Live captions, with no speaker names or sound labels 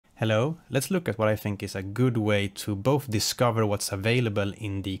Hello, let's look at what I think is a good way to both discover what's available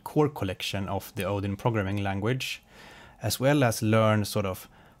in the core collection of the Odin programming language, as well as learn sort of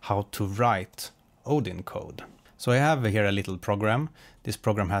how to write Odin code. So I have here a little program. This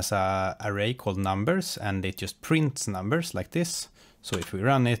program has an array called numbers, and it just prints numbers like this. So if we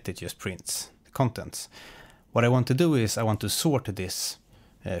run it, it just prints the contents. What I want to do is I want to sort this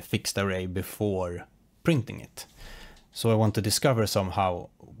fixed array before printing it. So I want to discover somehow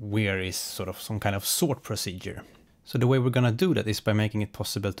where is sort of some kind of sort procedure. So the way we're going to do that is by making it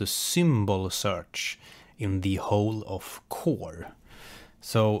possible to symbol search in the whole of core.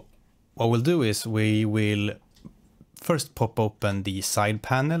 So what we'll do is we will first pop open the side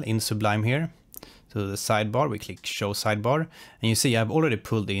panel in Sublime here. So the sidebar, we click show sidebar, and you see I've already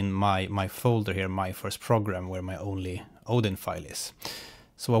pulled in my folder here, my first program, where my only Odin file is.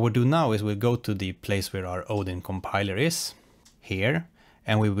 So what we'll do now is we'll go to the place where our Odin compiler is, here,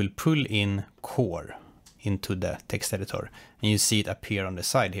 and we will pull in core into the text editor, and you see it appear on the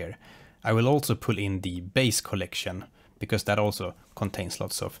side here. I will also pull in the base collection, because that also contains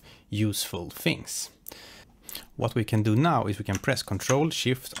lots of useful things. What we can do now is we can press Ctrl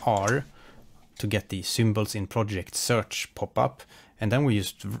Shift R to get the symbols in project search pop up, and then we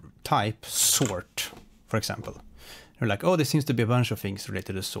just type sort, for example. You're like, oh, there seems to be a bunch of things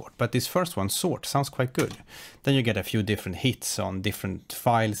related to sort, but this first one, sort, sounds quite good. Then you get a few different hits on different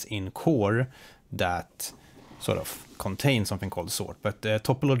files in core that sort of contain something called sort, but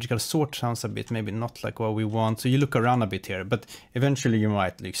topological sort sounds a bit maybe not like what we want. So you look around a bit here, but eventually you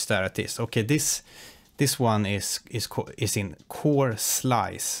might like stare at this. Okay, this one is in core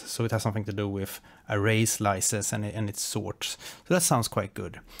slice, so it has something to do with array slices and its sorts. So that sounds quite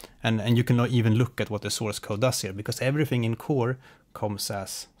good. And you can even look at what the source code does here, because everything in core comes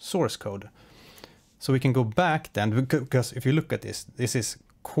as source code. So we can go back then, because if you look at this, this is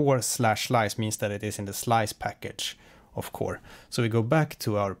core/slice means that it is in the slice package of core. So we go back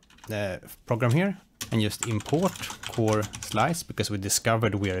to our program here and just import core slice, because we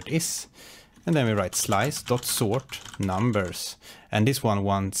discovered where it is. And then we write slice.sort numbers. And this one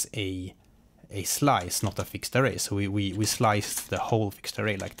wants a slice, not a fixed array. So we sliced the whole fixed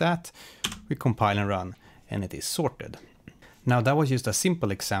array like that. We compile and run, and it is sorted. Now that was just a simple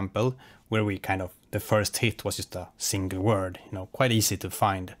example where we kind of, the first hit was just a single word, you know, quite easy to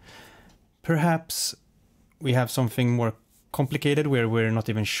find. Perhaps we have something more complicated where we're not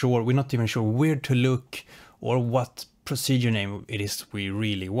even sure where to look or what procedure name it is we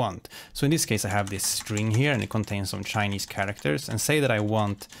really want. So in this case I have this string here, and it contains some Chinese characters, and say that I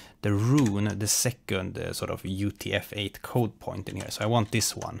want the rune, the second sort of UTF-8 code point in here. So I want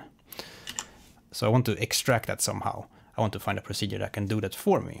this one. So I want to extract that somehow. I want to find a procedure that can do that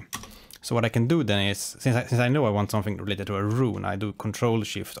for me. So what I can do then is, since I know I want something related to a rune, I do Ctrl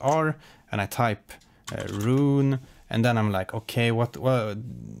Shift R and I type rune, and then I'm like, okay, well,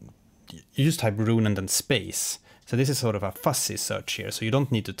 you just type rune and then space. So this is sort of a fuzzy search here, so you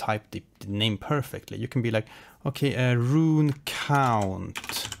don't need to type the name perfectly. You can be like, okay, rune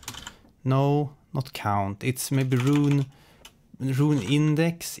count. No, not count. It's maybe rune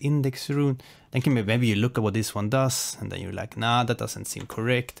index rune. Then maybe you look at what this one does, and then you're like, nah, that doesn't seem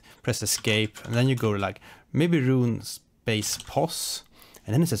correct. Press escape, and then you go like, maybe rune space pos,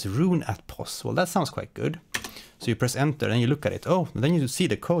 and then it says rune at pos. Well, that sounds quite good. So you press enter and you look at it. Oh, then you see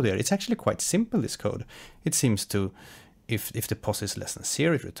the code here. It's actually quite simple, this code. It seems to, if the pos is less than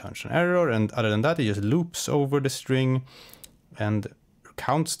 0, it returns an error. And other than that, it just loops over the string and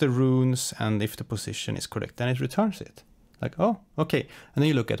counts the runes. And if the position is correct, then it returns it. Like, oh, okay. And then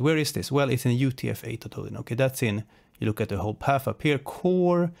you look at, where is this? Well, it's in UTF-8.Odin. Okay, that's in, you look at the whole path up here,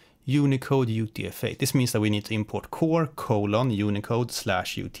 core Unicode UTF-8. This means that we need to import core : Unicode /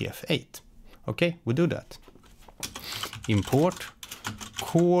 UTF-8. Okay, we do that. Import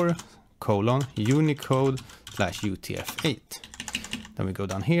core : Unicode / UTF-8. Then we go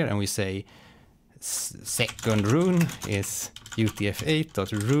down here and we say second rune is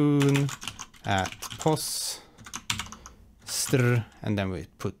UTF-8.rune at pos str, and then we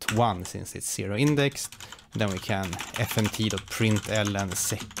put 1 since it's 0 indexed. And then we can fmt.println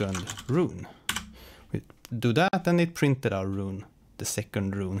second rune. We do that, and it printed our rune, the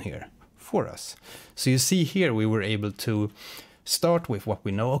second rune here, for us. So you see here we were able to start with what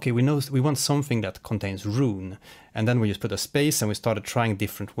we know. Okay, we want something that contains rune, and then we just put a space and we started trying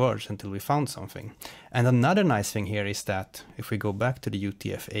different words until we found something. And another nice thing here is that if we go back to the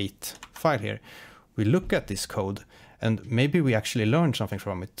UTF-8 file here, we look at this code and maybe we actually learned something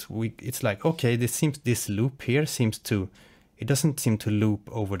from it. It's like, okay, this loop here it doesn't seem to loop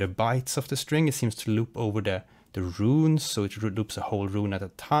over the bytes of the string, it seems to loop over the the runes, so it loops a whole rune at a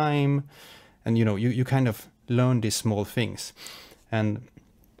time. And you kind of learn these small things. And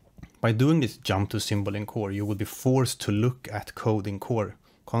by doing this jump to symbol in core, you will be forced to look at code in core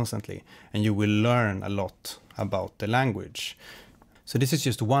constantly, and you will learn a lot about the language. So this is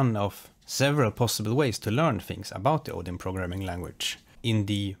just one of several possible ways to learn things about the Odin programming language. In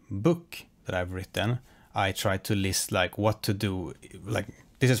the book that I've written, I try to list like what to do. Like,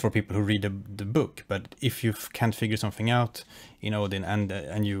 this is for people who read the book, but if you can't figure something out in Odin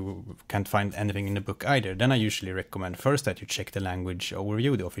and you can't find anything in the book either, then I usually recommend first that you check the language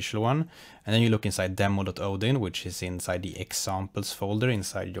overview, the official one, and then you look inside demo.odin, which is inside the examples folder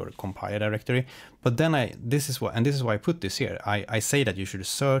inside your compiler directory. But then this is why I put this here. I say that you should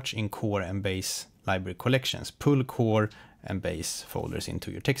search in core and base library collections, pull core and base folders into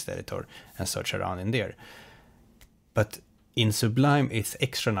your text editor and search around in there. But in Sublime, it's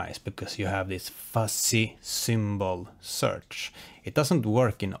extra nice because you have this fuzzy symbol search. It doesn't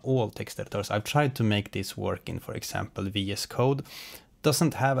work in all text editors. I've tried to make this work in, for example, VS Code.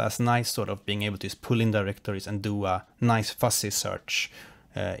 Doesn't have as nice sort of being able to just pull in directories and do a nice fuzzy search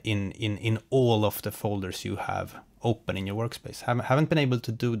in all of the folders you have open in your workspace. Haven't been able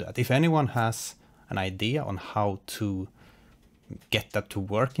to do that. If anyone has an idea on how to get that to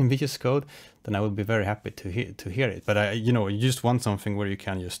work in VS Code, then I would be very happy to hear it. But you just want something where you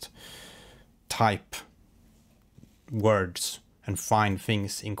can just type words and find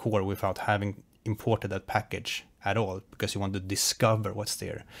things in core without having imported that package at all, because you want to discover what's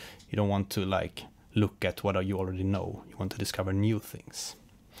there. You don't want to like look at what you already know. You want to discover new things.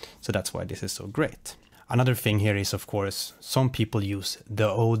 So that's why this is so great. Another thing here is, of course, some people use the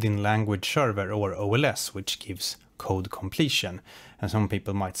Odin language server, or OLS, which gives code completion. And some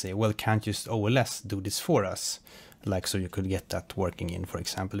people might say, well, can't just OLS do this for us? Like, so you could get that working in, for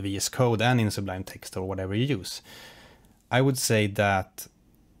example, VS Code and in Sublime Text or whatever you use. I would say that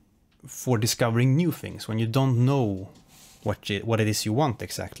for discovering new things, when you don't know what it is you want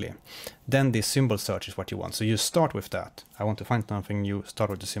exactly, then the symbol search is what you want. So you start with that. I want to find something new,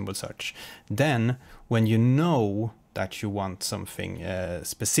 start with the symbol search. Then when you know that you want something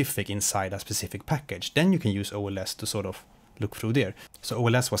specific inside a specific package, then you can use OLS to sort of look through there. So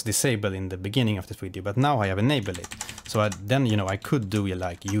OLS was disabled in the beginning of this video, but now I have enabled it. So then, I could do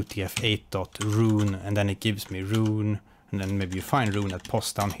like utf8.rune, and then it gives me rune, and then maybe you find rune at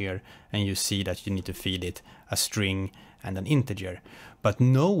post down here, and you see that you need to feed it a string and an integer. But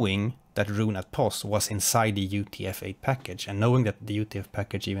knowing that rune at post was inside the UTF-8 package, and knowing that the UTF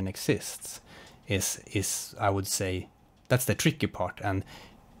package even exists, is I would say, that's the tricky part. And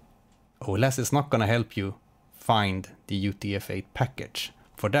OLS is not going to help you find the UTF-8 package.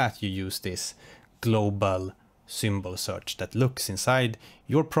 For that, you use this global symbol search that looks inside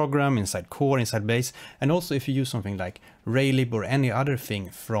your program, inside core, inside base. And also if you use something like Raylib or any other thing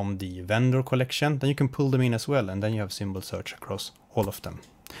from the vendor collection, then you can pull them in as well, and then you have symbol search across all of them.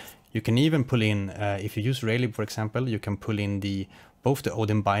 You can even pull in, if you use Raylib, for example, you can pull in both the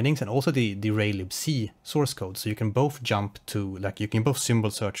Odin bindings and also the Raylib-C source code. So you can both jump to, you can both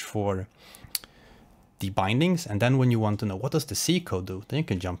symbol search for the bindings, and then when you want to know what does the C code do, then you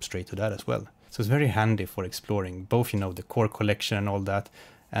can jump straight to that as well. So it's very handy for exploring both, the core collection and all that,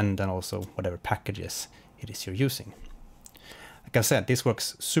 and then also whatever packages it is you're using. Like I said, this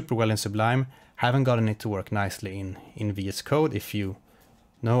works super well in Sublime. Haven't gotten it to work nicely in VS Code. If you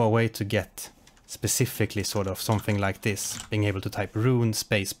know a way to get specifically sort of something like this, being able to type rune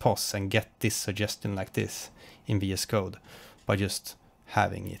space pos and get this suggestion like this in VS Code by just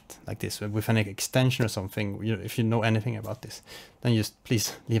having it like this with an extension or something, if you know anything about this, then just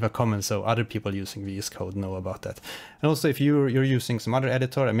please leave a comment so other people using VS Code know about that. And also if you're using some other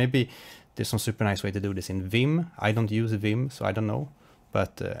editor, and maybe there's some super nice way to do this in Vim. I don't use Vim, so I don't know,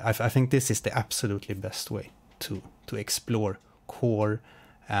 but I think this is the absolutely best way to explore core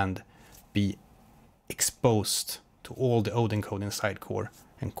and be exposed to all the Odin code inside core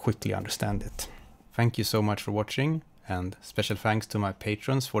and quickly understand it. Thank you so much for watching, and special thanks to my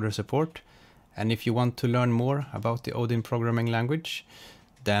patrons for their support. And if you want to learn more about the Odin programming language,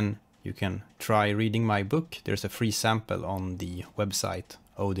 then you can try reading my book. There's a free sample on the website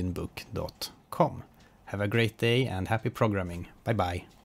odinbook.com. Have a great day and happy programming. Bye bye.